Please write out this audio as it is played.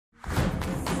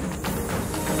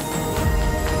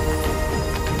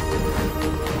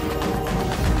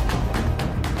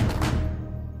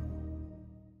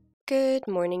Good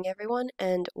morning, everyone,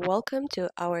 and welcome to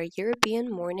our European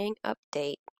morning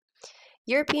update.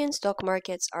 European stock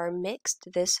markets are mixed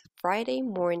this Friday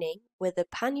morning, with the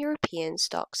pan-European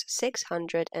stocks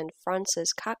 600 and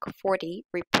France's CAC 40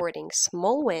 reporting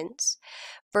small wins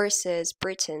versus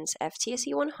Britain's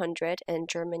FTSE 100 and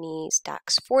Germany's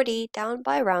DAX 40 down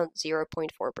by around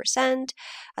 0.4%,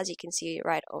 as you can see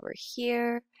right over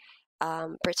here.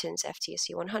 Britain's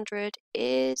FTSE 100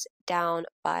 is down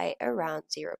by around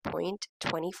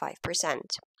 0.25%.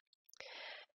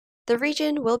 The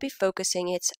region will be focusing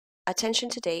its attention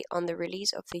today on the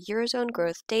release of the Eurozone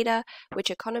growth data, which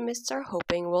economists are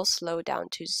hoping will slow down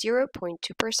to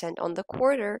 0.2% on the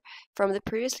quarter from the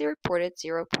previously reported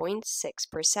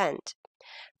 0.6%.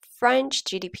 French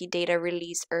GDP data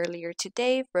released earlier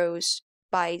today rose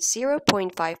by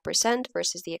 0.5%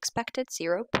 versus the expected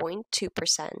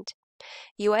 0.2%.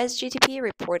 US GDP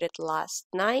reported last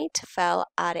night fell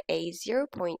at a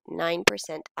 0.9%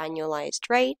 annualized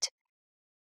rate.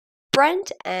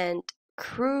 Brent and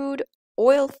crude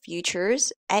oil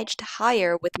futures edged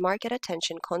higher, with market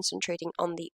attention concentrating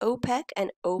on the OPEC and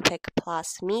OPEC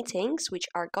Plus meetings, which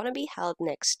are going to be held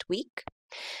next week.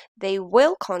 They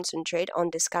will concentrate on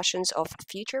discussions of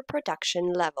future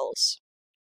production levels.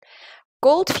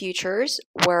 Gold futures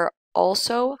were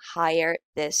also higher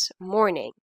this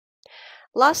morning.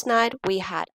 Last night, we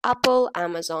had Apple,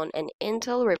 Amazon, and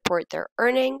Intel report their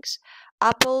earnings.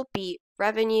 Apple beat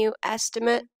revenue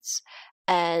estimates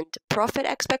and profit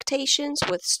expectations,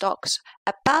 with stocks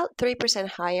about 3%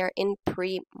 higher in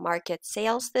pre-market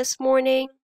sales this morning.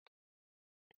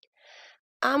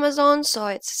 Amazon saw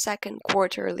its second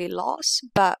quarterly loss,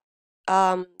 but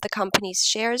the company's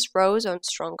shares rose on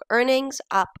strong earnings,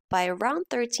 up by around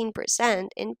 13%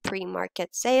 in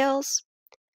pre-market sales.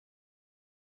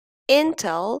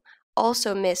 Intel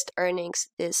also missed earnings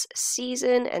this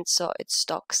season and saw its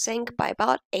stock sink by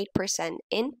about 8%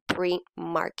 in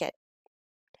pre-market.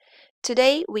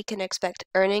 Today, we can expect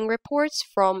earning reports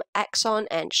from Exxon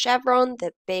and Chevron,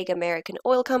 the big American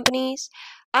oil companies.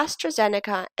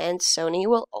 AstraZeneca and Sony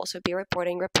will also be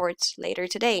reporting reports later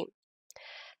today.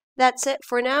 That's it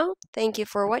for now. Thank you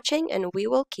for watching, and we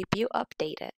will keep you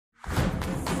updated.